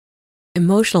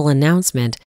Emotional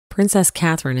announcement, Princess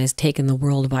Catherine has taken the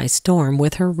world by storm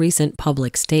with her recent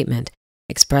public statement,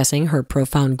 expressing her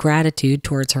profound gratitude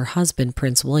towards her husband,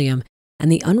 Prince William, and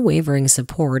the unwavering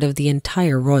support of the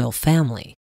entire royal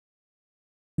family.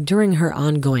 During her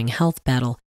ongoing health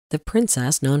battle, the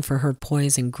princess, known for her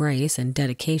poise and grace and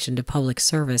dedication to public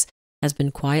service, has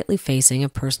been quietly facing a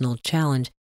personal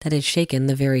challenge that has shaken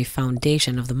the very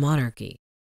foundation of the monarchy.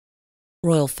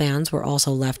 Royal fans were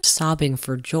also left sobbing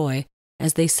for joy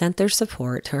as they sent their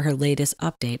support to her latest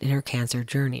update in her cancer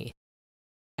journey,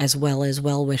 as well as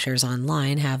well-wishers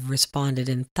online have responded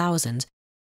in thousands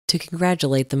to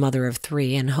congratulate the mother of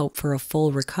three and hope for a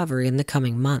full recovery in the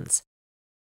coming months.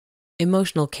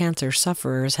 Emotional cancer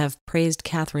sufferers have praised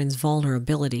Catherine's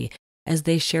vulnerability as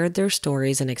they shared their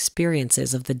stories and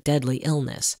experiences of the deadly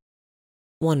illness.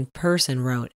 One person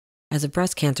wrote, "As a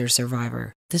breast cancer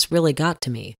survivor, this really got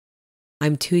to me.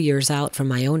 I'm 2 years out from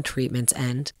my own treatment's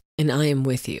end, and I am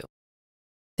with you.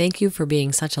 Thank you for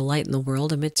being such a light in the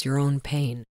world amidst your own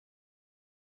pain.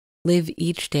 Live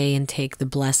each day and take the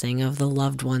blessing of the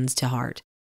loved ones to heart,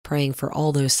 praying for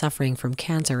all those suffering from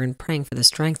cancer and praying for the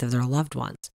strength of their loved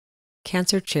ones."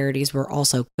 Cancer charities were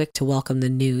also quick to welcome the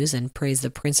news and praise the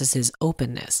princess's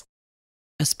openness.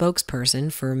 A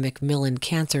spokesperson for Macmillan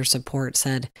Cancer Support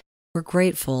said, "We're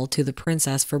grateful to the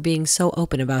princess for being so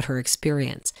open about her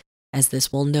experience, as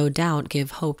this will no doubt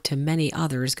give hope to many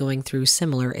others going through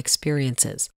similar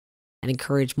experiences, and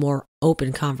encourage more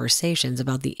open conversations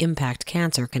about the impact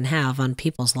cancer can have on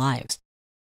people's lives."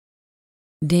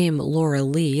 Dame Laura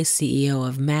Lee, CEO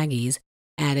of Maggie's,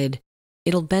 added,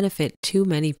 "It'll benefit too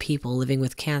many people living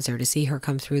with cancer to see her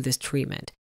come through this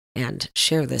treatment and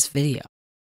share this video."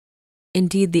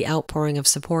 Indeed, the outpouring of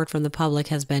support from the public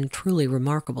has been truly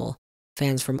remarkable.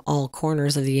 Fans from all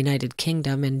corners of the United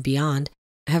Kingdom and beyond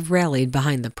have rallied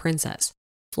behind the princess,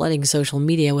 flooding social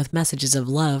media with messages of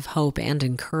love, hope, and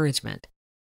encouragement.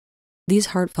 These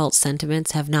heartfelt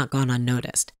sentiments have not gone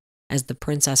unnoticed, as the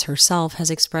princess herself has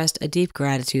expressed a deep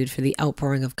gratitude for the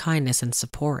outpouring of kindness and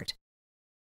support.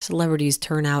 Celebrities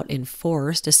turn out in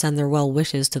force to send their well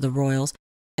wishes to the royals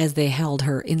as they held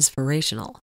her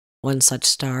inspirational. One such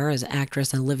star is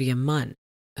actress Olivia Munn,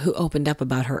 who opened up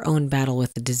about her own battle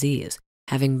with the disease,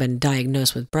 having been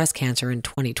diagnosed with breast cancer in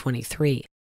 2023.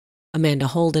 Amanda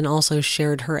Holden also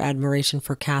shared her admiration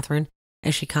for Catherine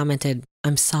as she commented,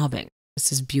 "I'm sobbing.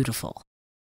 This is beautiful."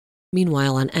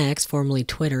 Meanwhile, on X, formerly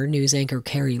Twitter, news anchor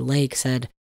Carrie Lake said,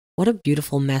 "What a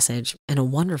beautiful message and a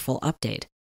wonderful update."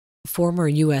 Former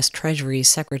U.S. Treasury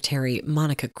Secretary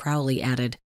Monica Crowley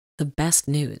added, "The best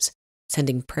news,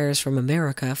 sending prayers from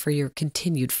America for your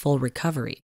continued full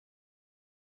recovery."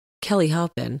 Kelly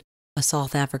Hoppen, a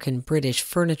South African-British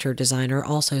furniture designer,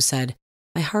 also said,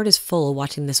 "My heart is full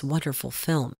watching this wonderful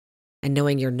film, and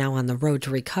knowing you're now on the road to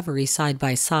recovery side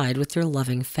by side with your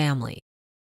loving family."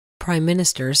 Prime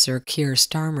Minister Sir Keir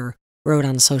Starmer wrote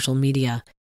on social media,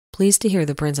 "Pleased to hear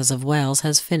the Princess of Wales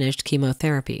has finished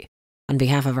chemotherapy. On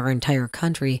behalf of our entire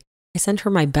country, I send her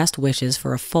my best wishes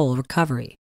for a full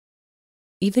recovery."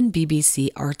 Even BBC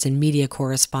arts and media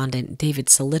correspondent David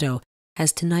Solito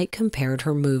has tonight compared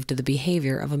her move to the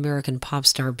behavior of American pop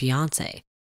star Beyoncé,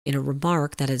 in a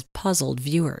remark that has puzzled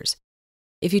viewers.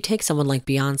 If you take someone like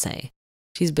Beyoncé,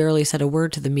 she's barely said a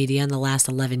word to the media in the last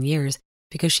 11 years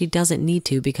because she doesn't need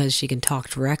to because she can talk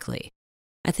directly.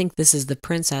 I think this is the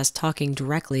princess talking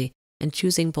directly and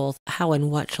choosing both how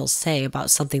and what she'll say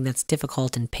about something that's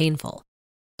difficult and painful.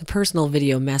 The personal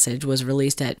video message was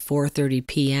released at 4:30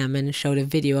 p.m. and showed a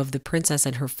video of the princess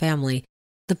and her family.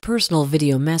 The personal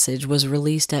video message was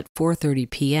released at 4:30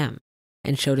 p.m.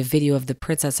 and showed a video of the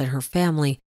princess and her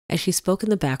family as she spoke in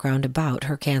the background about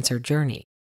her cancer journey.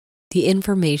 The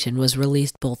information was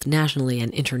released both nationally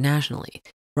and internationally,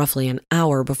 roughly an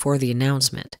hour before the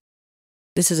announcement.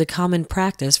 This is a common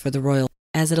practice for the royal,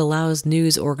 as it allows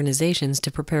news organizations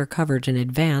to prepare coverage in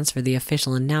advance for the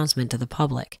official announcement to the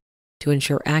public, to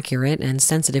ensure accurate and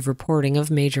sensitive reporting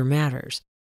of major matters.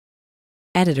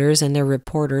 Editors and their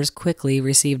reporters quickly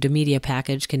received a media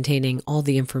package containing all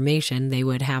the information they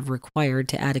would have required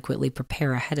to adequately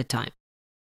prepare ahead of time.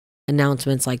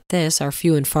 Announcements like this are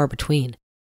few and far between.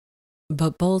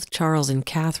 But both Charles and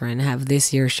Catherine have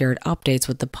this year shared updates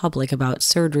with the public about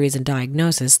surgeries and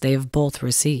diagnoses they have both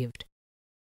received.